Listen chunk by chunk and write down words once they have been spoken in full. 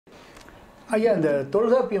ஐயா, இந்த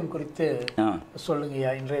தொல்காப்பியம் குறித்து சொல்லுங்கய்யா.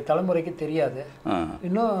 இன்றைய தலைமுறைக்கு தெரியாது.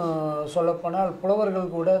 இன்னும் சொல்லப்போனால் புலவர்கள்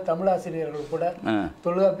கூட, தமிழாசிரியர்கள் கூட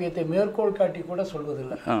தொல்காப்பியத்தை மேற்கோள் காட்டி கூட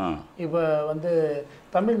சொல்வதில்லை. இப்போ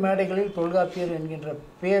தமிழ் மேடைகளில் தொல்காப்பியர் என்கின்ற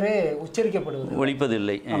பேரே உச்சரிக்கப்படுவது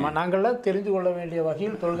ஒழிப்பதில்லை. ஆமாம், நாங்கள்லாம் தெரிந்து கொள்ள வேண்டிய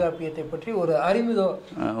வகையில் தொல்காப்பியத்தை பற்றி ஒரு அறிமுக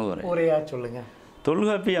உரையா சொல்லுங்க.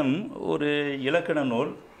 தொல்காப்பியம் ஒரு இலக்கண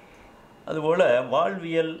நூல், அதுபோல்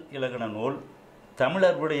வாழ்வியல் இலக்கண நூல்,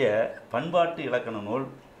 தமிழர்களுடைய பண்பாட்டு இலக்கண நூல்,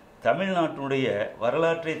 தமிழ்நாட்டினுடைய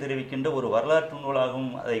வரலாற்றை தெரிவிக்கின்ற ஒரு வரலாற்று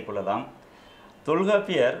நூலாகவும் அதை கொள்ளலாம்.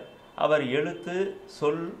 தொல்காப்பியர் அவர் எழுத்து,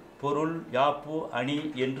 சொல், பொருள், யாப்பு, அணி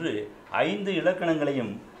என்று 5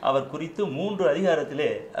 இலக்கணங்களையும் அவர் குறித்து 3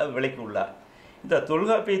 அதிகாரத்திலே விளக்கியுள்ளார். இந்த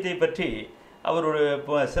தொல்காப்பியத்தை பற்றி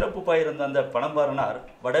அவருடைய சிறப்பு பாயிருந்த அந்த பணம்பாரனார்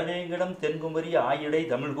வடவேங்கிடம் தென்குமரி ஆயிடை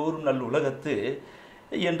தமிழ்கூறும் நல் உலகத்து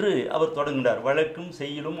என்று அவர் தொடங்குகின்றார். வழக்கும்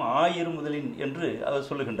செய்யலும் ஆயிரும் முதலின் என்று அவர்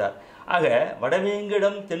சொல்லுகின்றார். ஆக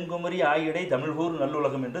வடவேங்கிடம் தென்குமரி ஆயிடை தமிழ்கூறு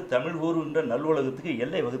நல்லுலகம் என்று தமிழ்கூறு என்ற நல்லுலகத்துக்கு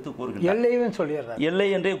எல்லை வகுத்து கூறுகின்றார். எல்லை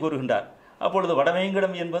என்றே கூறுகின்றார். அப்பொழுது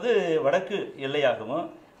வடவேங்கிடம் என்பது வடக்கு எல்லையாகவும்,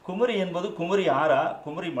 குமரி என்பது குமரி ஆறா,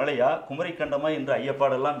 குமரி மலையா, குமரி கண்டமா என்று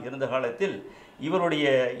ஐயப்பாடெல்லாம் இருந்த காலத்தில் இவருடைய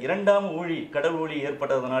 2ஆம் ஊழி, கடல் ஊழி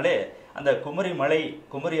ஏற்பட்டதனாலே அந்த குமரி மலை,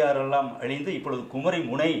 குமரி ஆறெல்லாம் அழிந்து இப்பொழுது குமரி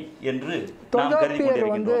முனை என்று நாம் கருதி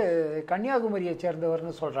கொண்டிருக்கின்றோம். கன்னியாகுமரியை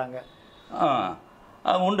சேர்ந்தவர்னு சொல்றாங்க.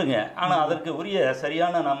 உண்டுங்க. ஆனால் அதற்கு உரிய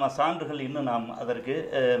சரியான சான்றுகள் இன்னும் நாம் அதற்கு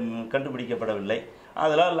கண்டுபிடிக்கப்படவில்லை.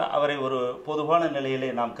 அதனால் அவரை ஒரு பொதுவான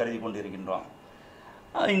நிலையிலே நாம் கருதி கொண்டிருக்கின்றோம்.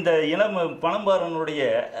 இந்த இளம் பணம்பாரனுடைய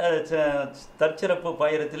தற்சிறப்பு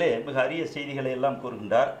பாயிரத்திலே மிக அரிய செய்திகளை எல்லாம்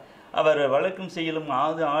கூறுகின்றார். அவர் வழக்கும் செய்யலும்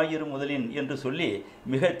ஆயிரும் முதலின் என்று சொல்லி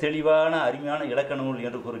மிக தெளிவான அருமையான இலக்கண நூல்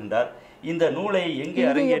என்று கூறுகின்றார். இந்த நூலை எங்கே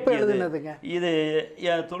அரங்கேற்றியது? இது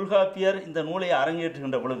தொல்காப்பியர் இந்த நூலை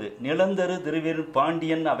அரங்கேற்றுகின்ற பொழுது நிலந்தரு திருவீர்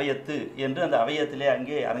பாண்டியன் அவையத்து என்று அந்த அவையத்திலே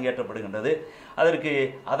அங்கே அரங்கேற்றப்படுகின்றது. அதற்கு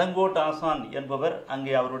அதங்கோட் ஆசான் என்பவர்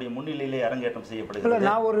அங்கே அவருடைய முன்னிலையிலே அரங்கேற்றம் செய்யப்படுகிறது.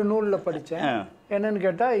 நான் ஒரு நூலில் படித்தேன். என்னன்னு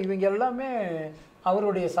கேட்டால் இவங்க எல்லாமே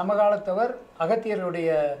அவருடைய சமகாலத்தவர், அகத்தியருடைய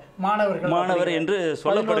மாணவர் என்று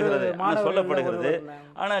சொல்லப்படுகிறது.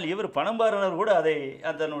 ஆனால் இவர் பணம்பாரனர் கூட அதை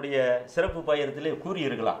அதனுடைய சிறப்பு பாயிரத்திலே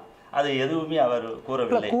கூறியிருக்கலாம். அது எதுவுமே அவர்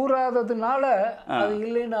கூறவில்லை. கூறாததுனால அது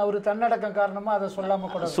இல்லைன்னு அவர் தன்னடக்கம் காரணமா அதை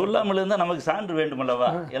சொல்லாமல் இருந்தால் நமக்கு சான்று வேண்டும் அல்லவா?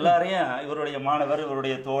 எல்லாரையும் இவருடைய மாணவர்,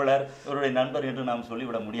 இவருடைய தோழர், இவருடைய நண்பர் என்று நாம்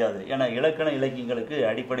சொல்லிவிட முடியாது. ஏன்னா இலக்கண இலக்கியங்களுக்கு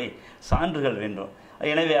அடிப்படை சான்றுகள் வேண்டும்.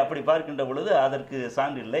 எனவே அப்படி பார்க்கின்ற பொழுது அதற்கு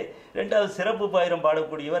சான்று இல்லை. 2வது சிறப்பு பாயிரம்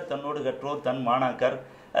பாடக்கூடியவர் தன்னோடு கற்றோர், தன் மாணாக்கர்,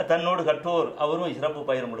 தன்னோடு கற்றோர் அவரும் சிறப்பு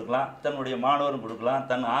பாயிரம் கொடுக்கலாம், தன்னுடைய மாணவரும் கொடுக்கலாம்,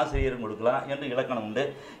 தன் ஆசிரியரும் கொடுக்கலாம் என்று இலக்கணம் உண்டு.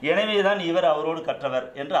 எனவே தான் இவர் அவரோடு கற்றவர்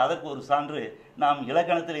என்று அதற்கு ஒரு சான்று நாம்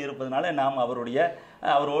இலக்கணத்தில் இருப்பதனால நாம்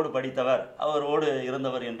அவரோடு படித்தவர், அவரோடு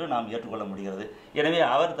இருந்தவர் என்று நாம் ஏற்றுக்கொள்ள முடிகிறது. எனவே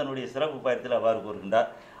அவர் தன்னுடைய சிறப்பு பாயிரத்தில் அவ்வாறு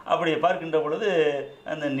கூறுகின்றார். அப்படி பார்க்கின்ற பொழுது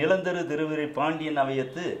அந்த நிலந்தரு திருவிரை பாண்டியன்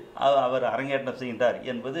அவையத்து அவர் அரங்கேற்றம் செய்கின்றார்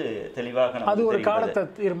என்பது தெளிவாக அது ஒரு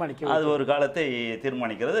காலத்தை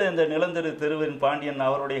தீர்மானிக்கிறது. இந்த நிலந்தரு திருவிரின் பாண்டியன்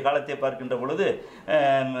அவருடைய காலத்தை பார்க்கின்ற பொழுது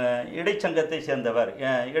இடைச்சங்கத்தை சேர்ந்தவர்.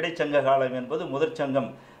 இடைச்சங்க காலம் என்பது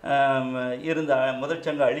முதற்சங்கம்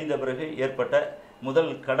அழிந்த பிறகு ஏற்பட்ட முதல்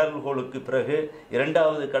கடல்கோளுக்கு பிறகு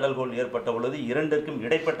 2வது கடல்கோள் ஏற்பட்ட பொழுது 2க்கும்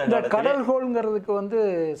இடைப்பட்ட கடல்கோள்ங்கிறதுக்கு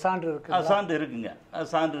சான்று இருக்கு. சான்று இருக்குங்க.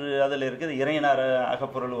 சான்று அதில் இருக்குது. இறையனார்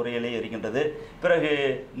அகப்பொருள் உரையிலே இருக்கின்றது. பிறகு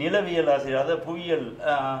நிலவியல் ஆசிரியர், அதாவது புவியியல்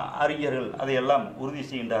அறிஞர்கள் அதையெல்லாம் உறுதி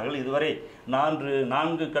செய்கின்றார்கள். இதுவரை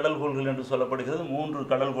 4 கடல்கோள்கள் என்று சொல்லப்படுகிறது, 3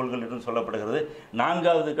 கடல்கோள்கள் என்று சொல்லப்படுகிறது.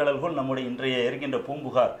 4வது கடல்கோள் நம்முடைய இன்றைய இருக்கின்ற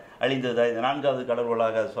பூம்புகார் அழிந்தது, 4வது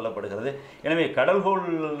கடல்கோளாக சொல்லப்படுகிறது. எனவே கடல்கோள்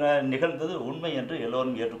நிகழ்ந்தது உண்மை என்று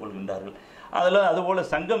எல்லோரும் ஏற்றுக்கொள்கின்றார்கள். அதுபோல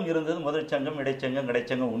சங்கம் இருந்தது, முதல் சங்கம், இடைச்சங்கம்,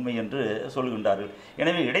 கடைச்சங்கம் உண்மை என்று சொல்கின்றார்கள்.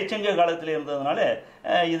 எனவே இடைச்சங்க காலத்தில் இருந்ததுனால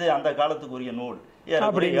இது அந்த காலத்துக்குரிய நூல்.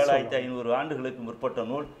 7500 ஆண்டுகளுக்கு முற்பட்ட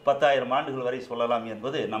நூல், 10,000 ஆண்டுகள் வரை சொல்லலாம்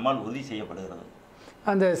என்பது நம்மால் உறுதி செய்யப்படுகிறது.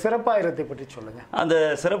 அந்த சிறப்பாயிரத்தை பற்றி சொல்லுங்க. அந்த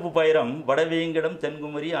சிறப்பு பாயிரம் வடவேங்கிடம்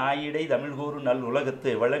தென்குமரி ஆயிடை தமிழ்கூறு நல்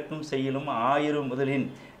உலகத்து வழக்கும் செய்யலும் ஆயிரும் முதலின்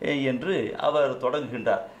என்று அவர்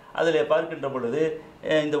தொடங்குகின்றார். அதில் பார்க்கின்ற பொழுது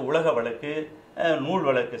இந்த உலக வழக்கு, நூல்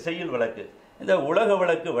வழக்கு, செய்யுள் வழக்கு, இந்த உலக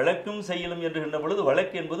வழக்கு வழக்கும் செய்யலும் என்கின்ற பொழுது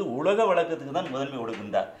வழக்கு என்பது உலக வழக்கத்துக்கு தான் முதன்மை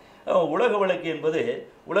கொடுக்கின்றார். உலக வழக்கு என்பது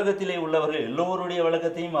உலகத்திலே உள்ளவர்கள் எல்லோருடைய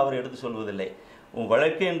வழக்கத்தையும் அவர் எடுத்து சொல்வதில்லை.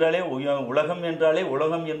 வழக்கு என்றாலே உலகம் என்றாலே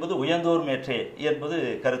உலகம் என்பது உயர்ந்தோர் மேற்றே என்பது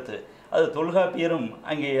கருத்து. அது தொல்காப்பியரும்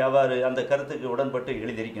அங்கே அவ்வாறு அந்த கருத்துக்கு உடன்பட்டு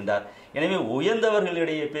எழுதியிருக்கின்றார். எனவே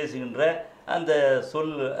உயர்ந்தவர்களிடையே பேசுகின்ற அந்த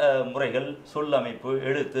சொல் முறைகள், சொல் அமைப்பு,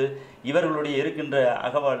 எழுத்து, இவர்களுடைய இருக்கின்ற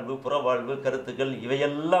அகவாழ்வு, புறவாழ்வு, கருத்துக்கள்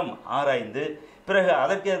இவையெல்லாம் ஆராய்ந்து பிறகு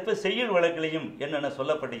அதற்கேற்ப செய்யுள் வழக்கிலையும் என்னென்ன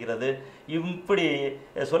சொல்லப்படுகிறது. இப்படி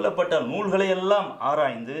சொல்லப்பட்ட நூல்களையெல்லாம்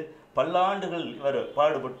ஆராய்ந்து பல்லாண்டுகள் இவர்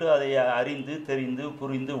பாடுபட்டு அதை அறிந்து தெரிந்து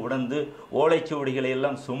புரிந்து உணர்ந்து ஓலைச்சுவடிகளை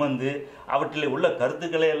எல்லாம் சுமந்து அவற்றில் உள்ள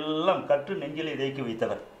கருத்துக்களை எல்லாம் கற்று நெஞ்சிலே தேக்கி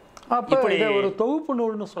வைத்தவர். இப்படி ஒரு தொகுப்பு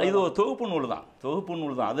நூல்னு இது ஒரு தொகுப்பு நூல் தான், தொகுப்பு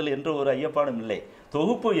நூல் தான். அதில் என்ற ஒரு ஐயப்பாடும் இல்லை.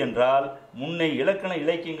 தொகுப்பு என்றால் முன்னை இலக்கண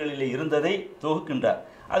இலக்கியங்களில் இருந்ததை தொகுக்கின்றார்.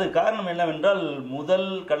 அது காரணம் என்னவென்றால் முதல்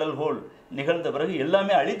கடல்கோள் நிகழ்ந்த பிறகு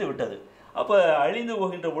எல்லாமே அழிந்து விட்டது. அப்போ அழிந்து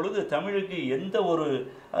போகின்ற பொழுது தமிழுக்கு எந்த ஒரு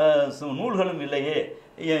நூல்களும் இல்லையே,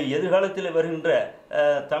 எதிர்காலத்தில் வருகின்ற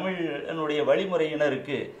தமிழனுடைய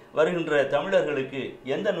வழிமுறையினருக்கு வருகின்ற தமிழர்களுக்கு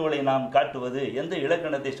எந்த நூலை நாம் காட்டுவது, எந்த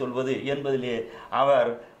இலக்கணத்தை சொல்வது என்பதிலே அவர்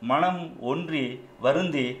மனம் ஒன்றி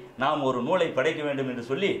வருந்தி நாம் ஒரு நூலை படைக்க வேண்டும் என்று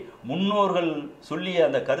சொல்லி முன்னோர்கள் சொல்லிய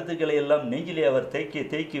அந்த கருத்துக்களை எல்லாம் நெஞ்சிலே அவர்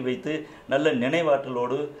தேக்கி வைத்து நல்ல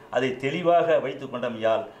நினைவாற்றலோடு அதை தெளிவாக வைத்து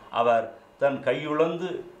கொண்டமையால் அவர் தன்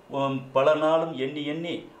கையுழந்து பல நாளும் எண்ணி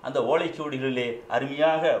எண்ணி அந்த ஓலைச்சுவடிகளிலே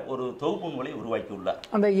அருமையாக ஒரு தொகுப்பு நூலை உருவாக்கியுள்ளார்.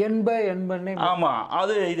 அந்த என்பனை ஆமா,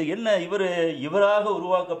 அது இது என்ன இவராக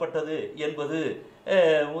உருவாக்கப்பட்டது என்பது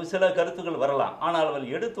சில கருத்துக்கள் வரலாம். ஆனால்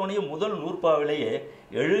அவர் எடுத்தோனைய முதல் நூற்பாவிலேயே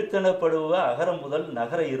எழுத்தெனப்படுவ அகரம் முதல்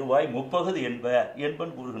நகர இருவாய் முப்பகுது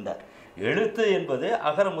என்பன் கூறுகின்றார். எழுத்து என்பது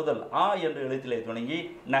அகர முதல் ஆ என்ற எழுத்திலே தொடங்கி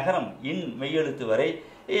நகரம் இன் மெய்யெழுத்து வரை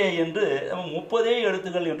என்று 30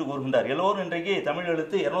 எழுத்துக்கள் என்று கூறுகின்றார். எல்லோரும் இன்றைக்கு தமிழ்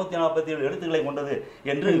எழுத்து 247 எழுத்துக்களை கொண்டது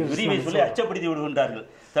என்று விரிவை சொல்லி அச்சப்படுத்தி விடுகின்றார்கள்.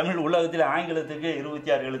 தமிழ் உலகத்தில் ஆங்கிலத்துக்கு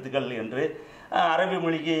 26 எழுத்துக்கள் என்று, அரபி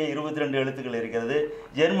மொழிக்கு 22 எழுத்துக்கள் இருக்கிறது,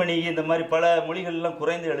 ஜெர்மனிக்கு இந்த மாதிரி பல மொழிகளெல்லாம்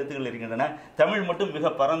குறைந்த எழுத்துக்கள் இருக்கின்றன, தமிழ் மட்டும்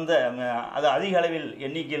மிக பரந்த அது அதிக அளவில்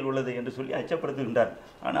எண்ணிக்கையில் உள்ளது என்று சொல்லி அச்சப்படுத்துகின்றார்.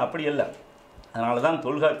 ஆனால் அப்படி அல்ல. அதனால தான்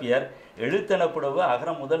தொல்காப்பியர் எழுத்தெனப்படுவ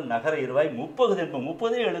அகரம் முதல் நகர இருவாய் 30 என்பது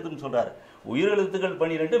 30 எழுத்துன்னு சொல்றார். உயிரெழுத்துக்கள்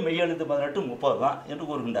 12, மெய்யெழுத்து 18, 30 தான் என்று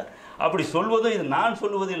கூறுகின்றார். அப்படி சொல்வதும் இது நான்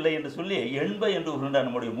சொல்வது இல்லை என்று சொல்லி என்ப என்று கூறுகின்றார்.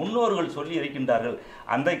 நம்முடைய முன்னோர்கள் சொல்லி இருக்கின்றார்கள்,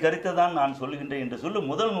 அந்த கருத்தை தான் நான் சொல்லுகின்றேன் என்று சொல்லி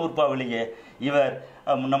முதல் நூற்பாவிலேயே இவர்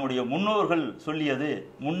நம்முடைய முன்னோர்கள் சொல்லியது,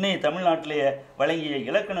 முன்னே தமிழ்நாட்டிலேயே வழங்கிய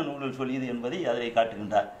இலக்கண நூல்கள் சொல்லியது என்பதை அதை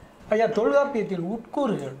காட்டுகின்றார். ஐயா, தொல்காப்பியத்தின்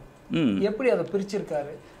உட்கூறுகள் எப்படி அதை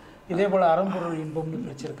பிரிச்சிருக்காரு? இதே போல அறம்பொருள் இன்பம்னு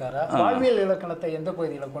பிரிச்சிருக்காரா? வாழ்வியல் இலக்கணத்தை எந்த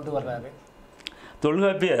பகுதியில் கொண்டு வர்றாரு?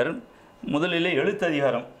 தொல்காப்பியர் முதலிலே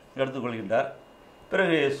எழுத்ததிகாரம் எடுத்துக்கொள்கின்றார்,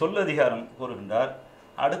 பிறகு சொல்லதிகாரம் கூறுகின்றார்,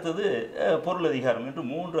 அடுத்தது பொருள் அதிகாரம் என்று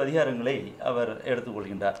 3 அதிகாரங்களை அவர்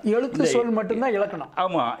எடுத்துக்கொள்கின்றார். எழுத்து சொல் மட்டும்தான் இலக்கணம்.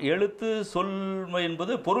 ஆமா, எழுத்து சொல்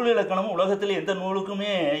என்பது பொருள் இலக்கணம் உலகத்தில் எந்த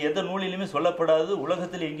நூலுக்குமே எந்த நூலிலுமே சொல்லப்படாது.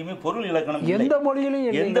 உலகத்தில் எங்கேயுமே பொருள் இலக்கணம்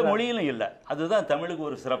எந்த மொழியிலும் இல்லை. அதுதான் தமிழுக்கு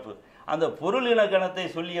ஒரு சிறப்பு. அந்த பொருள் இலக்கணத்தை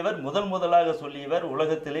சொல்லியவர் முதலாக சொல்லியவர்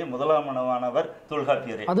உலகத்திலே முதலாமனவானவர்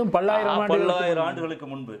தொல்காப்பியரே, அதுவும் பல்லாயிரம் ஆண்டுகளுக்கு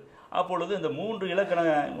முன்பு. அப்பொழுது இந்த 3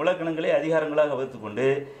 இலக்கணங்களை அதிகாரங்களாக வைத்துக்கொண்டு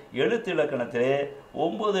எழுத்து இலக்கணத்திலே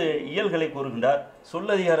 9 இயல்களை கூறுகின்றார்.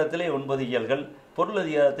 சொல்லதிகாரத்திலே 9 இயல்கள், பொருள்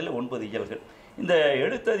அதிகாரத்திலே 9 இயல்கள். இந்த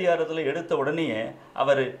எழுத்து அதிகாரத்தில் எடுத்த உடனே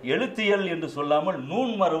அவர் எழுத்தியல் என்று சொல்லாமல்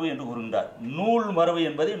நூன்மரபு என்று கூறுகின்றார். நூல் மரபு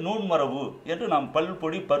என்பதை நூன்மரபு என்று நாம்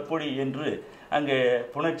பல்பொடி பற்பொடி என்று அங்கே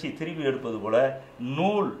புணர்ச்சி திரும்பி எடுப்பது போல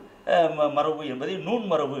நூல் மரபு என்பதை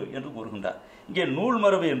நூன்மரபு என்று கூறுகின்றார். இங்கே நூல்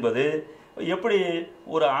மரபு என்பது எப்படி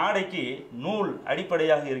ஒரு ஆடைக்கு நூல்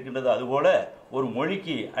அடிப்படையாக இருக்கின்றது, அதுபோல ஒரு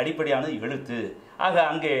மொழிக்கு அடிப்படையானது எழுத்து. ஆக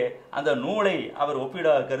அங்கே அந்த நூலை அவர்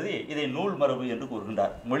ஒப்பீடாக கருதி இதை நூல் மரபு என்று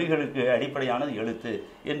கூறுகின்றார். மொழிகளுக்கு அடிப்படையானது எழுத்து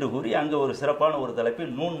என்று கூறி அங்கே ஒரு சிறப்பான ஒரு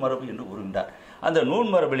தலைப்பில் நூன் மரபு என்று கூறுகின்றார். அந்த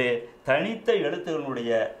நூன் மரபிலே தனித்த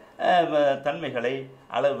எழுத்துகளுடைய தன்மைகளை,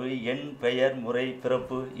 அளவு, எண், பெயர், முறை,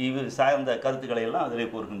 பிறப்பு இவு சார்ந்த கருத்துக்களை எல்லாம் அதிலே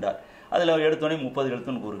கூறுகின்றார். அதில் எடுத்தோடனே 30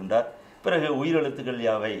 எழுத்துன்னு கூறுகின்றார். பிறகு உயிரெழுத்துக்கள்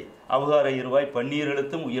யாவை? அவுகார இருவாய் 12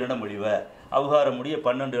 எழுத்தும் உயிரின மொழிவ. அவுகார முடிய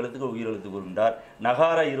 12 எழுத்துக்கள் உயிரெழுத்து கூறுகின்றார்.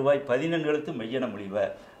 நகார இருவாய் 14 எழுத்து மெய்யென மொழிவ.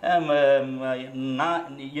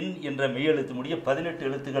 இன் என்ற மெய்யெழுத்து முடிய 18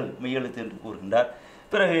 எழுத்துக்கள் மெய்யெழுத்து என்று கூறுகின்றார்.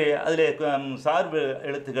 பிறகு அதிலே சார்பு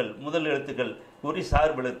எழுத்துக்கள், முதல் எழுத்துக்கள் கூறி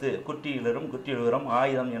சார்பெழுத்து குற்றியிலரும் குற்றியிலரும்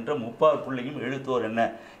ஆயுதம் என்ற 30 புள்ளியும் எழுத்தோர் என்ன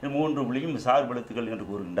 3 புள்ளியும் சார்பெழுத்துக்கள் என்று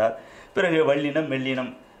கூறுகின்றார். பிறகு வல்லினம்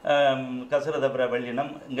மெல்லினம், கசரதபுர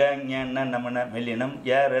வல்லினம், நமன மெல்லினம்,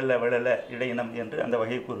 ஏரல்ல வளல இடையினம் என்று அந்த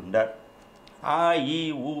வகையை கூறுகின்றார். ஆ இ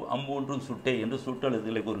உ அம்மூன்றும் சுட்டே என்று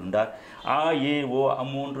சுட்டெழுத்துக்களை கூறுகின்றார். ஆ ஏ ஓ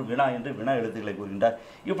அம்மூன்று வினா என்று வினா எழுத்துக்களை கூறுகின்றார்.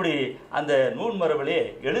 இப்படி அந்த நூல் மரபிலே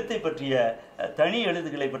எழுத்தை பற்றிய தனி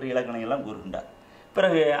எழுத்துக்களை பற்றிய இலக்கணம் எல்லாம் கூறுகின்றார்.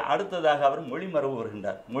 பிறகு அடுத்ததாக அவர் மொழி மரபு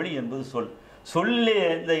வருகின்றார். மொழி என்பது சொல்லே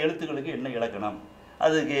இந்த எழுத்துக்களுக்கு என்ன இலக்கணம்,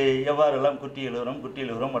 அதுக்கு எவ்வாறெல்லாம் குட்டி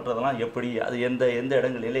எழுதுகிறோம் மற்றதெல்லாம் எப்படி, அது எந்த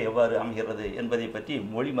இடங்களிலே எவ்வாறு அமைகிறது என்பதை பற்றி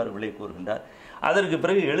மொழி மரபிலே கூறுகின்றார். அதற்கு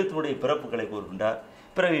பிறகு எழுத்தினுடைய பிறப்புகளை கூறுகின்றார்.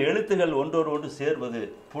 பிறகு எழுத்துகள் ஒன்றோடு ஒன்று சேர்வது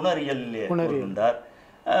புணரியலிலே கூறுகின்றார்.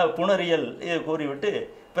 புணரியல் கூறிவிட்டு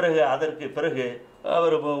பிறகு அதற்கு பிறகு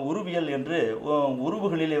அவர் உருவியல் என்று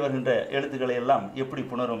உருவுகளிலே வருகின்ற எழுத்துக்களை எல்லாம் எப்படி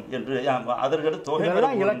புணரும் என்று அதற்கடுத்து தொகை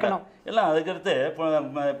இலக்கணம் எல்லாம் அதுக்கடுத்து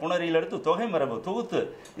புணரியல் எடுத்து தொகை மரபு தொகுத்து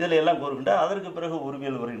இதில் எல்லாம் கூறுகின்றார். அதற்கு பிறகு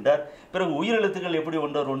உருவியல் வருகின்றார். பிறகு உயிரெழுத்துக்கள் எப்படி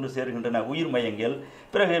ஒன்று சேர்கின்றன, உயிர் மயங்கியல்.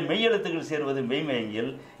 பிறகு மெய்யெழுத்துக்கள் சேர்வது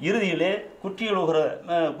மெய்மயங்கியல். இறுதியிலே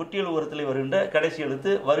குற்றியலுகரத்தில் வருகின்ற கடைசி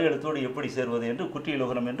எழுத்து வரு எழுத்தோடு எப்படி சேர்வது என்று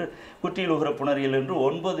குற்றியலுகரம் என்று குற்றியலுகர புணரியல் என்று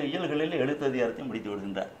 9 இயல்களில் எழுத்து அதிகாரத்தை முடித்து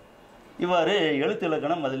விடுகின்றார். இவ்வாறு எழுத்து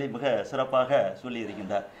இலக்கணம் அதில் மிக சிறப்பாக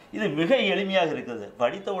சொல்லியிருக்கின்றார். இது மிக எளிமையாக இருக்குது,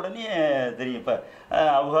 படித்த உடனே தெரியும். இப்போ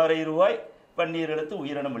அவுகார இருவாய் பன்னீர் எழுத்து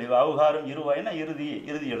உயிரின மொழிவு. அவுகாரம் இருவாய்னா இறுதி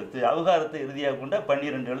எழுத்து. அவுகாரத்தை இறுதியாக கொண்ட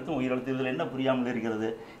 12 எழுத்தும் உயிரெழுத்து. இதில் என்ன புரியாமல் இருக்கிறது?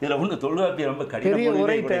 இதில் ஒன்று தொல்காப்பியம் ரொம்ப கடின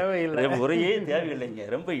உரையே தேவையில்லைங்க,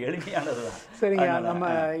 ரொம்ப எளிமையானது தான். சரிங்க, நம்ம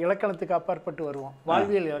இலக்கணத்துக்கு அப்பாற்பட்டு வருவோம்.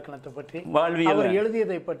 வாழ்வியல் இலக்கணத்தை பற்றி, வாழ்வியல்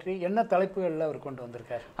எழுதியதை பற்றி என்ன தலைப்புகளில் அவர் கொண்டு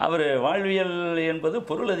வந்திருக்கார்? அவர் வாழ்வியல் என்பது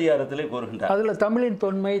பொருள் அதிகாரத்திலே கூறுகின்றார். அதில் தமிழின்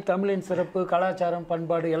தொன்மை, தமிழின் சிறப்பு, கலாச்சாரம்,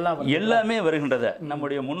 பண்பாடு எல்லாமே வருகின்றது.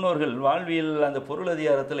 நம்முடைய முன்னோர்கள் வாழ்வியல் அந்த பொருள்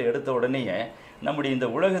அதிகாரத்தில் எடுத்த உடனே நம்முடைய இந்த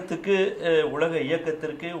உலகத்துக்கு, உலக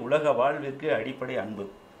இயக்கத்திற்கு, உலக வாழ்விற்கு அடிப்படை அன்பு.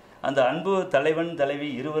 அந்த அன்பு தலைவன் தலைவி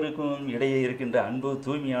இருவருக்கும் இடையே இருக்கின்ற அன்பு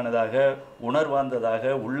தூய்மையானதாக,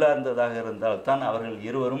 உணர்வார்ந்ததாக, உள்ளார்ந்ததாக இருந்தால் தான் அவர்கள்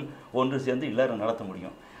இருவரும் ஒன்று சேர்ந்து இல்லறம் நடத்த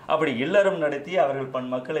முடியும். அப்படி இல்லறம் நடத்தி அவர்கள்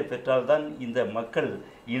மக்களை பெற்றால்தான் இந்த மக்கள்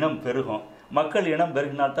இனம் பெருகும். மக்கள் இனம்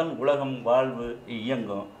பெருகினால்தான் உலகம் வாழ்வு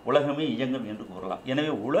இயங்கும், உலகமே இயங்கும் என்று கூறலாம்.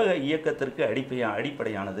 எனவே உலக இயக்கத்திற்கு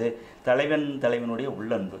அடிப்படையானது தலைவனுடைய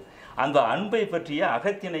உள்ளன்பு. அந்த அன்பை பற்றிய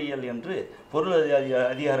அகத்திணையல் என்று பொருள்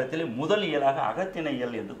அதிகாரத்தில் முதல் இயலாக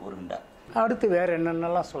அகத்திணையல் என்று கூறுகின்றார். அடுத்து வேற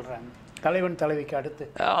என்னென்னலாம் சொல்றாங்க? தலைவன் தலைவிக்கு அடுத்து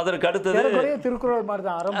அதற்கு அடுத்தது திருக்குறள் மாதிரி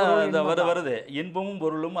தான் வருது. இன்பமும்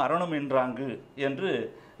பொருளும் அறணும் என்றாங்கு என்று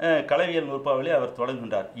களவியல் நூற்பாவிலே அவர்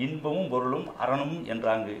தொடங்குகின்றார். இன்பமும் பொருளும் அறணும்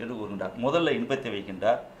என்றாங்கு என்று கூறுகின்றார். முதல்ல இன்பத்தை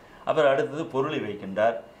வைக்கின்றார், அப்புறம் அடுத்தது பொருளை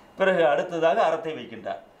வைக்கின்றார், பிறகு அடுத்ததாக அறத்தை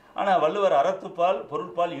வைக்கின்றார். ஆனால் வள்ளுவர் அறத்துப்பால்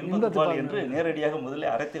பொருள்பால் இன்பத்துப்பால் என்று நேரடியாக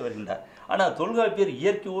முதலில் அறத்தை வருகின்றார். ஆனால் தொல்காப்பியர்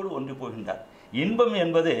இயற்கையோடு ஒன்றி போகின்றார். இன்பம்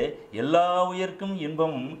என்பது எல்லா உயிர்க்கும்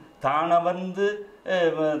இன்பமும்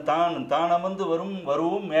தானமர்ந்து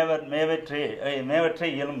வருவும் மேவற்றே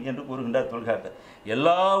இயலும் என்று கூறுகின்றார் தொல்காப்பியர்.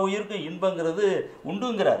 எல்லா உயிருக்கும் இன்பங்கிறது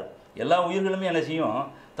உண்டுங்கிறார். எல்லா உயிர்களுமே என்ன செய்யும்?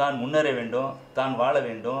 தான் முன்னேற வேண்டும், தான் வாழ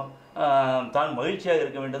வேண்டும், தான் மகிழ்ச்சியாக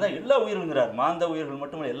இருக்க வேண்டும் தான் எல்லா உயிர்களுங்கிறார். மாந்த உயிர்கள்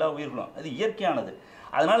மட்டுமல்ல, எல்லா உயிர்களும். அது இயற்கையானது.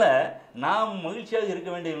 அதனால் நாம் மகிழ்ச்சியாக இருக்க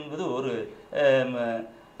வேண்டும் என்பது ஒரு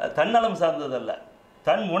தன்னலம் சார்ந்ததல்ல,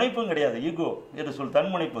 தன் முனைப்பும் கிடையாது. ஈகோ என்று சொல்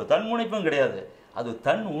தன்முனைப்பும் கிடையாது, அது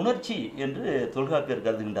தன் உணர்ச்சி என்று தொல்காப்பியர்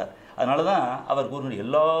கருதுகின்றார். அதனால தான் அவர் கூறுகின்ற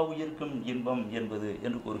எல்லா உயிருக்கும் இன்பம் என்பது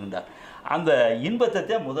என்று கூறுகின்றார். அந்த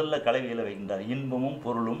இன்பத்தை முதல்ல கலவையில் வைக்கின்றார். இன்பமும்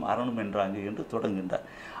பொருளும் அறணும் என்றாங்க என்று தொடங்குகின்றார்.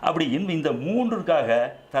 அப்படி இந்த மூன்றுக்காக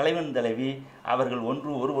தலைவன் தலைவி அவர்கள்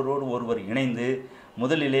ஒருவரோடு ஒருவர் இணைந்து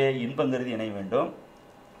முதலிலே இன்பங்கருதி இணைய வேண்டும்.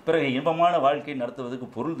 பிறகு இன்பமான வாழ்க்கை நடத்துவதற்கு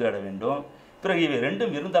பொருள் தேட வேண்டும். பிறகு இவை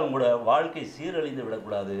ரெண்டும் இருந்தாலும் கூட வாழ்க்கை சீரழிந்து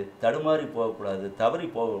விடக்கூடாது, தடுமாறி போகக்கூடாது, தவறி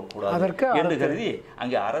போகக்கூடாது என்று கருதி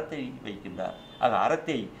அங்கே அறத்தை வைக்கின்றார். ஆக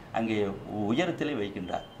அறத்தை அங்கே உயரத்திலே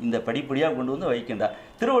வைக்கின்றார். இந்த படிப்படியாக கொண்டு வந்து வைக்கின்றார்.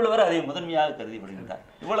 திருவள்ளுவர் அதை முதன்மையாக கருதிப்படுகின்றார்.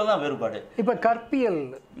 இவ்வளவுதான் வேறுபாடு. இப்ப கற்பியல்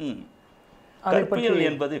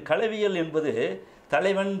என்பது, களவியல் என்பது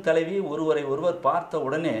தலைவன் தலைவி ஒருவர் பார்த்த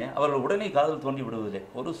உடனே அவர்கள் உடனே காதல் தோன்றி விடுவதில்லை,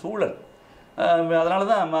 ஒரு சூழல். அதனால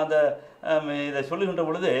தான் அந்த இதை சொல்லுகின்ற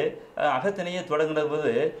பொழுது அகத்தினையே தொடங்குகிற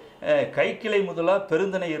போது கைக்கிளை முதலா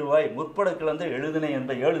பெருந்திணை இருவாய் முற்பட கிளந்த எழுதினை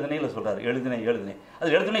என்ற 7 திணையில் சொல்கிறார். எழுதினை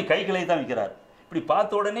அது எழுதினை கைக்கிளை தான் வைக்கிறார். இப்படி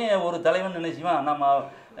பார்த்த உடனே ஒரு தலைவன் நினைச்சுவான்,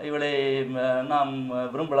 இவளை நாம்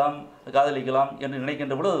விரும்பலாம், காதலிக்கலாம் என்று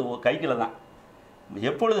நினைக்கின்ற பொழுது கைக்கிளை தான்.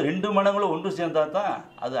 எப்பொழுது 2 மனங்களும் ஒன்று சேர்ந்தால் தான்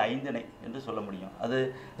அது 5 திணை என்று சொல்ல முடியும். அது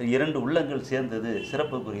 2 உள்ளங்கள் சேர்ந்தது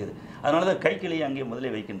சிறப்புக்குரியது. அதனால தான் கைக்கிளையை அங்கே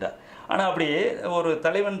முதலே வைக்கின்றார். ஆனால் அப்படியே ஒரு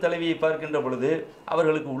தலைவன் தலைவியை பார்க்கின்ற பொழுது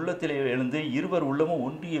அவர்களுக்கு உள்ளத்திலே எழுந்து இருவர் உள்ளமும்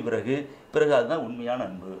ஒன்றிய பிறகு அதுதான் உண்மையான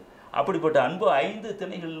அன்பு. அப்படிப்பட்ட அன்பு 5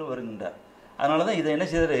 திணைகளில் வருகின்றார். அதனால தான் இதை என்ன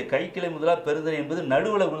செய்தார்? கைக்கிளை முதலா பெருந்திணை என்பது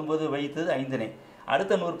நடுவில் விழும்போது வைத்தது 5 திணை.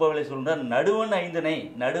 அடுத்த நூற்பாவிலை சொல்கிறார், நடுவன் 5 திணை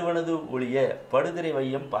நடுவனது ஒழிய படுதிரை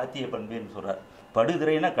வையம் பாத்திய பண்புன்னு சொல்கிறார்.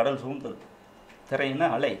 படுதிரைனா கடல் சூழ்ந்தது, திரைனா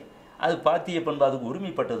அலை. அது பாத்திய பண்பு, அதுக்கு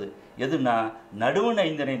உரிமைப்பட்டது. எதுனா நடுவன்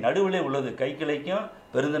 5 திணை நடுவிலே உள்ளது. கைக்கிளைக்கும்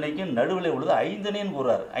பெருந்திணைக்கும் நடுவிலே உள்ளது 5 திணைன்னு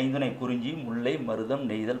கூறார். 5 திணை குறிஞ்சி, முல்லை, மருதம்,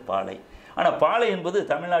 நெய்தல், பாலை. ஆனால் பாலை என்பது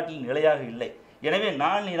தமிழ்நாட்டில் நிலையாக இல்லை. எனவே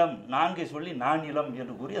நானிலம் 4 சொல்லி நானிலம்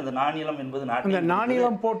என்று கூறி அந்த நானிலம் என்பது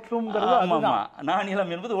நானிலம் போற்றும்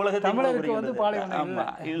நானிலம் என்பது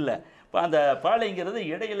உலகத்தில் இல்லை. இப்போ அந்த பாலைங்கிறது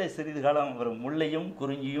இடையில சிறிது காலம் வரும். முல்லையும்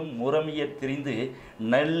குறிஞ்சியும் முரமிய திரிந்து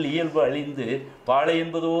நல் இயல்பு அழிந்து பாலை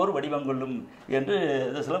என்பதோர் வடிவங்கொள்ளும் என்று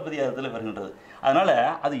இந்த சிலப்பதிகாரத்தில் வருகின்றது. அதனால்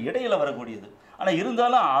அது இடையில வரக்கூடியது. ஆனால்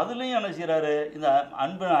இருந்தாலும் அதுலேயும் என்ன செய்கிறாரு, இந்த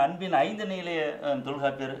அன்பின் 5 நிலையை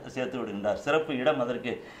தொல்காப்பியர் சேர்த்து விடுகின்றார். சிறப்பு இடம்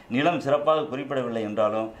அதற்கு நிலம் சிறப்பாக குறிப்பிடவில்லை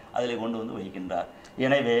என்றாலும் அதில் கொண்டு வந்து வைக்கின்றார்.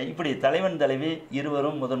 எனவே இப்படி தலைவன் தலைவி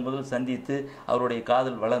இருவரும் முதல் சந்தித்து அவருடைய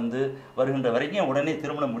காதல் வளர்ந்து வருகின்ற வரைக்கும் உடனே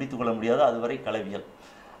திருமணம் முடித்து கொள்ள முடியாது. அதுவரை கலவியல்.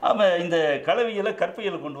 அப்போ இந்த கலவியலை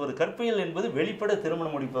கற்பியல் கொண்டு வருது. கற்பியல் என்பது வெளிப்படை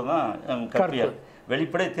திருமணம் முடிப்பது தான் கற்பியல்.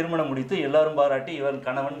 வெளிப்படை திருமணம் முடித்து எல்லாரும் பாராட்டி இவன்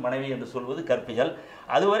கணவன் மனைவி என்று சொல்வது கற்பியல்.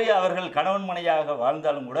 அதுவரை அவர்கள் கணவன் மனைவியாக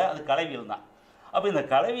வாழ்ந்தாலும் கூட அது கலவியல் தான். அப்போ இந்த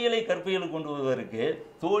கலவியலை கற்பியல் கொண்டு வருவதற்கு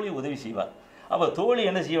தோழி உதவி செய்வார். அப்போ தோழி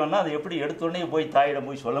என்ன செய்வான்னா, அதை எப்படி எடுத்தோடனே போய் தாயிடம்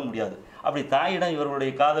போய் சொல்ல முடியாது. அப்படி தாயிடம்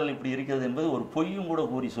இவர்களுடைய காதல் இப்படி இருக்கிறது என்பது ஒரு பொய்யும் கூட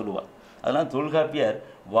கூறி சொல்லுவார். அதனால் தொல்காப்பியர்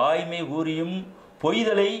வாய்மை கூறியும்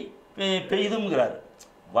பொய்தலை பெய்துங்கிறார்.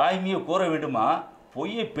 வாய்மையை கூற வேண்டுமா,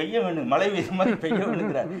 பொய்யை பெய்ய வேண்டும், மழை பெய்த மாதிரி பெய்ய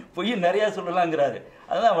வேண்டுங்கிறார். பொய்யை நிறையா சொல்லலாங்கிறாரு.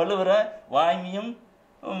 அதுதான் வள்ளுவரை வாய்மையும்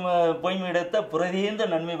பொய்மையிடத்த புரதீந்த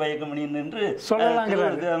நன்மை பயக்கமணின்னு என்று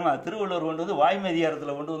திருவள்ளுவர் கொண்டு வந்து வாய்மை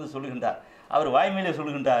அதிகாரத்தில் கொண்டு வந்து சொல்லுகின்றார். அவர் வாய்மையிலே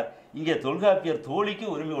சொல்லுகின்றார். இங்கே தொல்காப்பியர் தோழிக்கு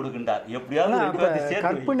உரிமை கொடுக்கின்றார். எப்படியாவது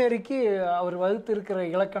கற்பு நெறிக்கு அவர் வகுத்திருக்கிற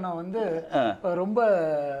இலக்கணம் வந்து ரொம்ப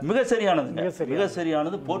மிக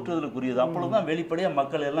சரியானது, போற்றுதலுக்குரியது. அப்பொழுதுதான் வெளிப்படையாக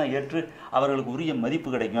மக்கள் எல்லாம் ஏற்று அவர்களுக்கு உரிய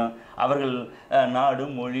மதிப்பு கிடைக்கும். அவர்கள் நாடு,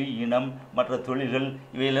 மொழி, இனம், மற்ற தொழில்கள்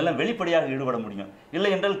இவையிலெல்லாம் வெளிப்படையாக ஈடுபட முடியும்.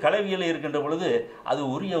 இல்லை என்றால் கலவியில் இருக்கின்ற பொழுது அது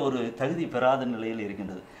உரிய ஒரு தகுதி பெறாத நிலையில்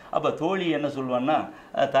இருக்கின்றது. அப்போ தோழி என்ன சொல்லுவான்னா,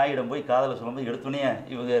 தாயிடம் போய் காதலை சொல்லும்போது எடுத்தோடனே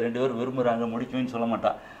இவங்க 2 பேரும் விரும்புகிறாங்க முடிக்கும்னு சொல்ல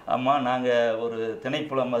மாட்டான். அம்மா நாங்கள் ஒரு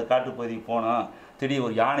திணைப்புலம் அது காட்டுப்பகுதிக்கு போனோம், திடீர்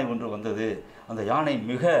ஒரு யானை ஒன்று வந்தது, அந்த யானை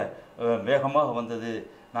மிக வேகமாக வந்தது,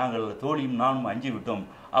 நாங்கள் தோழியும் நானும் அஞ்சி விட்டோம்.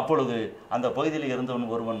 அப்பொழுது அந்த பகுதியில் இருந்தவன்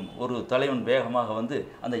ஒரு தலைவன் வேகமாக வந்து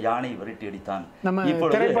அந்த யானை விரட்டி அடித்தான்.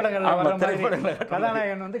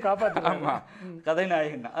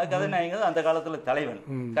 கதைநாயகன் அந்த காலத்தில் தலைவன்,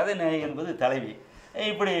 கதைநாயகன் என்பது தலைவி.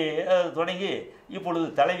 இப்படி தொடங்கி இப்பொழுது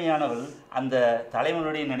தலைவியானவள் அந்த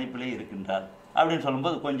தலைவனுடைய நினைப்பிலே இருக்கின்றார் அப்படின்னு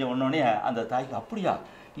சொல்லும்போது கொஞ்சம் ஒன்னொன்னே அந்த தாய்க்கு அப்படியா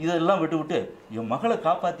இதெல்லாம் விட்டு என் மகளை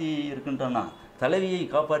காப்பாற்றி இருக்கின்றானா, தலைவியை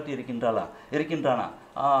காப்பாற்றி இருக்கின்றானா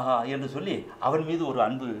ஆஹா என்று சொல்லி அவன் மீது ஒரு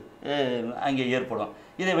அன்பு அங்கே ஏற்படும்.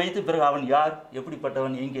 இதை வைத்து பிறகு அவன் யார்,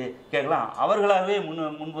 எப்படிப்பட்டவன் எங்கே கேட்கலாம், அவர்களாகவே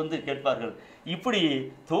முன் வந்து கேட்பார்கள். இப்படி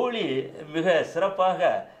தோழி மிக சிறப்பாக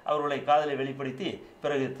அவர்களுடைய காதலை வெளிப்படுத்தி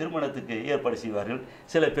பிறகு திருமணத்துக்கு ஏற்பாடு செய்வார்கள்.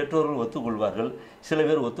 சில பெற்றோர்கள் ஒத்துக்கொள்வார்கள், சில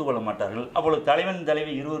பேர் ஒத்துக்கொள்ள மாட்டார்கள். அப்பொழுது தலைவன்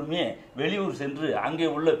தலைவி இருவருமே வெளியூர் சென்று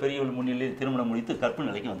அங்கே உள்ள பெரியவர்கள் முன்னிலையில் திருமணம் முடித்து கற்பு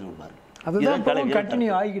நிலைக்கு வந்து விடுவார்கள்.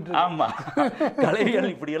 ஆமா,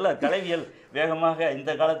 கலவியல் இப்படி எல்லாம் கலவியல் வேகமாக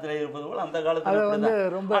இந்த காலத்தில் இருப்பது போல அந்த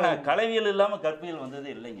காலத்தில். ஆனா கலவியல் இல்லாம கற்பியல் வந்தது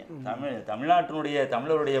இல்லைங்க.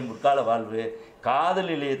 தமிழருடைய முற்கால வாழ்வு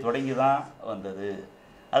காதலிலே தொடங்கிதான் வந்தது.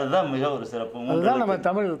 அதுதான் மிக ஒரு சிறப்பு. நம்ம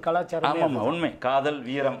தமிழ் கலாச்சாரம். ஆமாம், உண்மை. காதல்,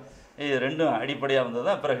 வீரம் இது 2ம் அடிப்படையாக வந்தது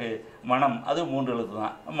தான். பிறகு மனம், அது 3 எழுத்து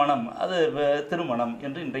தான். மனம், அது திருமணம்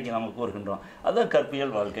என்று இன்றைக்கு நாம் கூறுகின்றோம். அதுதான்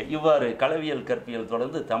கற்பியல் வாழ்க்கை. இவ்வாறு களவியல் கற்பியல்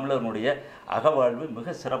தொடர்ந்து தமிழர்களுடைய அகவாழ்வு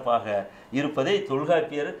மிக சிறப்பாக இருப்பதை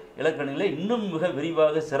தொல்காப்பியர் இலக்கணிலே இன்னும் மிக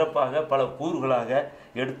விரிவாக சிறப்பாக பல கூறுகளாக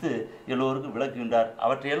எடுத்து எல்லோருக்கும் விளக்குகின்றார்.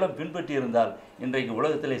 அவற்றையெல்லாம் பின்பற்றி இருந்தால் இன்றைக்கு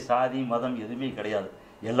உலகத்திலே சாதி மதம் எதுவுமே கிடையாது.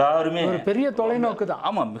 எல்லாருமே பெரிய தொலைநோக்கு தான்.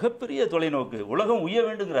 ஆமாம், மிகப்பெரிய தொலைநோக்கு. உலகம் உய்ய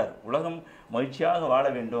வேண்டுங்கிறார். உலகம் மகிழ்ச்சியாக வாழ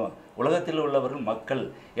வேண்டும். உலகத்தில் உள்ளவர்கள் மக்கள்.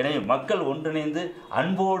 எனவே மக்கள் ஒன்றிணைந்து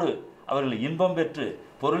அன்போடு அவர்கள் இன்பம் பெற்று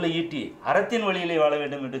பொருளை ஈட்டி அறத்தின் வழியிலே வாழ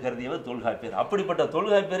வேண்டும் என்று கருதியவர் தொல்காப்பியர். அப்படிப்பட்ட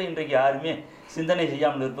தொல்காப்பியரை இன்றைக்கு யாருமே சிந்தனை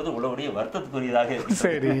செய்யாமல் இருப்பது உளவுடைய வருத்தத்துக்குரியதாக இருக்கு.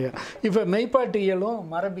 சரி, இப்போ மெய்ப்பாட்டியலும்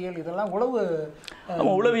மரபியல் இதெல்லாம்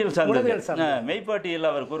உளவியல் சார்ந்த மெய்ப்பாட்டியல்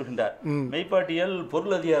அவர் கூறுகின்றார். மெய்ப்பாட்டியல்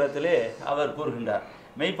பொருள் அதிகாரத்திலே அவர் கூறுகின்றார்.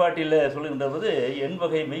 மெய்ப்பாட்டியில் சொல்லுகின்ற போது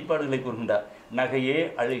எண்வகை மெய்ப்பாடுகளை கூறுகின்றார். நகையே,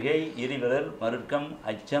 அழுகை, எரிவிரல், மருட்கம்,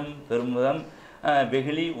 அச்சம், பெருமிதம்,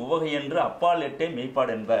 வெகுளி, உவகை என்று அப்பால் 8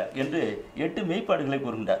 மெய்ப்பாடு என்ப என்று 8 மெய்ப்பாடுகளை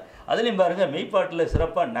கூறுகின்றார். அதுலேயும் பாருங்க, மெய்ப்பாட்டில்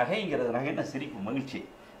சிறப்பாக நகைங்கிறது. நகைன்னா சிரிப்பு,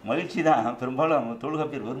 மகிழ்ச்சி தான் பெரும்பாலும்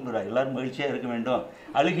தொல்காப்பியர் விரும்புகிறார். எல்லாரும் மகிழ்ச்சியாக இருக்க வேண்டும்.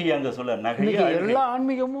 அழுகி அங்கே சொல்ல நகை. எல்லா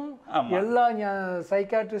ஆன்மீகமும் எல்லா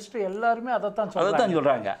சைக்காட்ரிஸ்ட் எல்லாருமே அதைத்தான்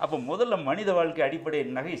சொல்கிறாங்க. அப்போ முதல்ல மனித வாழ்க்கை அடிப்படை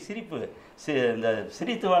நகை, சிரிப்பு. இந்த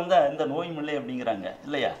சிரித்து வாழ்ந்தால் எந்த நோயும் இல்லை அப்படிங்கிறாங்க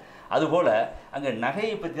இல்லையா? அதுபோல் அங்கே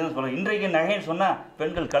நகையை பற்றி தான் சொல்கிறாங்க. இன்றைக்கு நகைன்னு சொன்னால்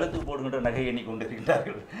பெண்கள் கழுத்துக்கு போடுகின்ற நகையை எண்ணிக்கொண்டு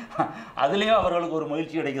இருக்கின்றார்கள். அதுலேயும் அவர்களுக்கு ஒரு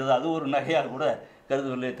மகிழ்ச்சி கிடைக்கிறது. அது ஒரு நகையாக கூட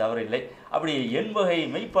கருதுவதில்லை, தவறில்லை. அப்படி எண்வகை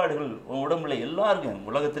மெய்ப்பாடுகள் உடம்புல எல்லாருக்கும்,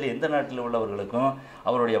 உலகத்தில் எந்த நாட்டில் உள்ளவர்களுக்கும்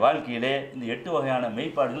அவருடைய வாழ்க்கையிலே இந்த 8 வகையான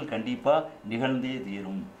மெய்ப்பாடுகள் கண்டிப்பாக நிகழ்ந்தே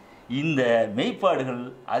தீரும். இந்த மெய்ப்பாடுகள்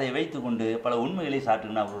அதை வைத்துக்கொண்டு பல உண்மைகளை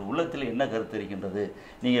சாற்றுகின்ற அவர்கள் உள்ளத்தில் என்ன கருத்து இருக்கின்றது.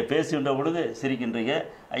 நீங்கள் பேசுகின்ற பொழுது சிரிக்கின்றீங்க,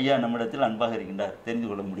 ஐயா நம்மிடத்தில் அன்பாக இருக்கின்றார், தெரிந்து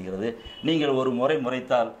கொள்ள முடிகிறது. நீங்கள் ஒரு முறை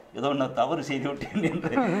முறைத்தால் ஏதோ நான் தவறு செய்து விட்டேன்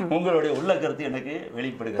என்று உங்களுடைய உள்ள கருத்து எனக்கு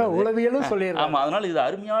வெளிப்படுகிறது. ஆமாம், அதனால் இது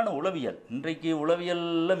அருமையான உளவியல். இன்றைக்கு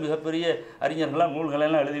உளவியலில் மிகப்பெரிய அறிஞர்கள்லாம்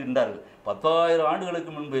நூல்களெல்லாம் எழுதுகின்றார்கள். 10,000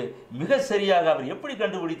 ஆண்டுகளுக்கு முன்பு மிக சரியாக அவர் எப்படி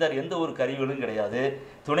கண்டுபிடித்தார்? எந்த ஒரு கருவிகளும் கிடையாது,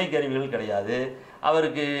 துணை கருவிகள் கிடையாது,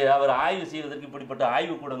 அவர் ஆய்வு செய்வதற்கு இப்படிப்பட்ட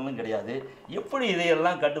ஆய்வுக்கூடங்களும் கிடையாது. எப்படி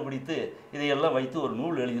இதையெல்லாம் கண்டுபிடித்து இதையெல்லாம் வைத்து ஒரு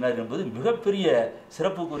நூல் எழுதினார் என்பது மிகப்பெரிய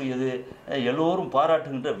சிறப்புக்குரியது, எல்லோரும்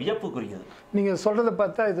பாராட்டுகின்ற வியப்புக்குரியது. நீங்க சொல்றதை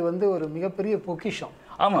பார்த்தா இது ஒரு மிகப்பெரிய பொக்கிஷம்.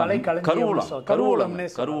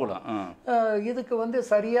 கருவூலம். இதுக்கு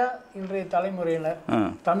சரியா இன்றைய தலைமுறையினர்,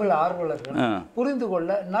 தமிழ் ஆர்வலர்கள் புரிந்து கொள்ள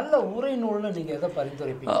நல்ல உரைநூல்னு நீங்க எதை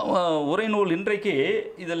பரிந்துரைப்பீங்க? உரைநூல் இன்றைக்கு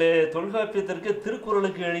இதுல தொல்காப்பியத்திற்கு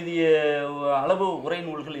திருக்குறளுக்கு எழுதிய அளவு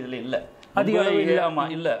உரைநூல்கள் இதுல இல்ல. ஆமா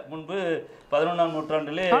இல்ல. முன்பு 11ஆம்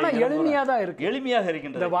நூற்றாண்டிலே எளிமையா தான் இருக்கு, எளிமையாக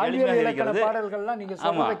இருக்கின்றது. பாடல்கள்லாம் நீங்க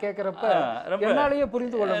சொல்றத கேட்கிறப்ப என்னாலேயே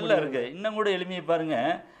புரிந்து கொள்ள இருக்கு. இன்னும் கூட எளிமையை பாருங்க.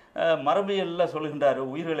 மரபியலில் சொல்கின்றார்,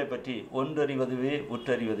 உயிர்களை பற்றி ஒன்றறிவதுவே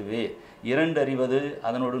உற்றறிவதுவே, இரண்டறிவது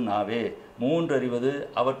அதனோடு நாவே, மூன்றறிவது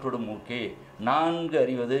அவற்றோடு மூக்கே, 4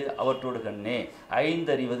 அறிவது அவற்றோடு கண்ணே,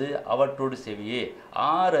 5 அறிவது அவற்றோடு செவியே,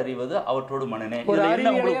 6 அறிவது அவற்றோடு மனனே.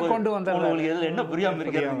 என்ன புரியாம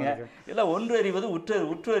இருக்கிறதுங்க? இல்ல, ஒன்று அறிவது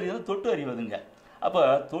உற்று அறிவது தொட்டு அறிவதுங்க. அப்ப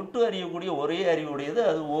தொட்டு அறியக்கூடிய ஒரே அறிவுடையது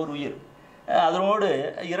அது ஓர் உயிர். அதனோடு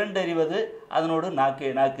 2 அறிவது அதனோடு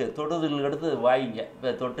நாக்கு தொடுதலுக்கு அடுத்து வாய்ங்க.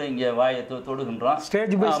 தொட்டு இங்கே வாயை தொடுகின்றோம்,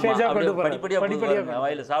 படிப்படியாக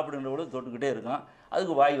வாயில் சாப்பிடுகின்ற பொழுது தொட்டுக்கிட்டே இருக்கும்.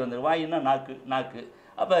 அதுக்கு வாய் வந்துடும். வாயின்னா நாக்கு.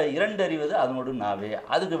 அப்போ 2 அறிவது அதனோடு நாவே.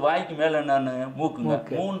 அதுக்கு வாய்க்கு மேலே என்னன்னு மூக்குங்க.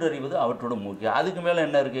 3 அறிவது அவற்றோடு மூக்கு. அதுக்கு மேலே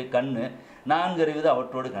என்ன இருக்குது? கண்ணு. 4 அறிவது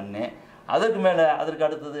அவற்றோடு கண்ணு. அதற்கு மேலே அதற்கு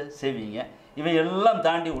அடுத்தது செவிங்க. இவை எல்லாம்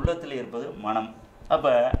தாண்டி உள்ளத்தில் இருப்பது மனம்.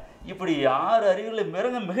 அப்போ இப்படி 6 அறிவுகளை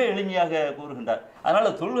மிக எளிமையாக கூறுகின்றார்.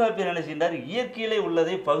 அதனால் தொல்காப்பியர் என்ன செய்கின்றார்? இயற்கையிலே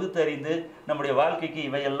உள்ளதை பகுத்தறிந்து நம்முடைய வாழ்க்கைக்கு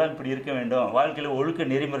இவையெல்லாம் இப்படி இருக்க வேண்டும், வாழ்க்கையில் ஒழுக்க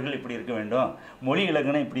நெறிமுறைகள் இப்படி இருக்க வேண்டும், மொழி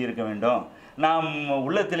இலக்கணம் இப்படி இருக்க வேண்டும், நாம்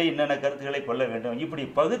உள்ளத்திலே என்னென்ன கருத்துக்களை கொள்ள வேண்டும், இப்படி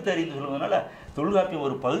பகுத்தறிந்து சொல்வதனால தொல்காப்பியம்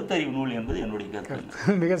ஒரு பகுத்தறிவு நூல் என்பது என்னுடைய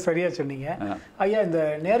கருத்து. மிக சரியா சொன்னீங்க ஐயா. இந்த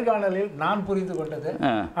நேர்காணலில் நான் புரிந்து கொண்டது,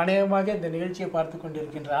 அநேகமாக இந்த நிகழ்ச்சியை பார்த்து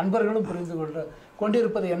கொண்டிருக்கின்ற அன்பர்களும் புரிந்து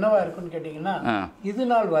கொண்டிருப்பது என்னவா இருக்குன்னு கேட்டீங்கன்னா, இது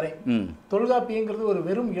நாள் வரை தொல்காப்பியங்கிறது ஒரு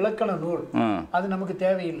வெறும் இலக்கண நூல், அது நமக்கு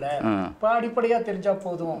தேவையில்லை, அடிப்படையா தெரிஞ்சா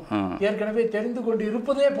போதும், ஏற்கனவே தெரிந்து கொண்டு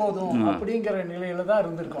இருப்பதே போதும் அப்படிங்கிற நிலையில தான்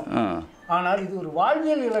இருந்திருக்கோம். ஆனால் இது ஒரு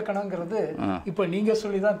வாழ்வியல் இலக்கணங்கிறது இப்ப நீங்க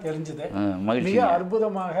சொல்லிதான் தெரிஞ்சது. மிக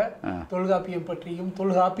அற்புதமாக தொல்காப்பியம் பற்றியும்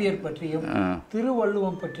தொல்காப்பியர் பற்றியும்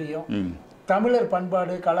திருவள்ளுவம் பற்றியும் தமிழர்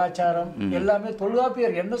பண்பாடு கலாச்சாரம் எல்லாமே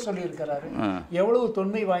தொல்காப்பியர் என்ன சொல்லி இருக்கிறாரு, எவ்வளவு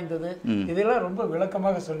தொன்மை வாய்ந்தது, இதெல்லாம் ரொம்ப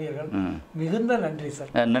விளக்கமாக சொன்னீர்கள். மிகுந்த நன்றி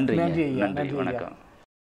சார். நன்றி. வணக்கம்.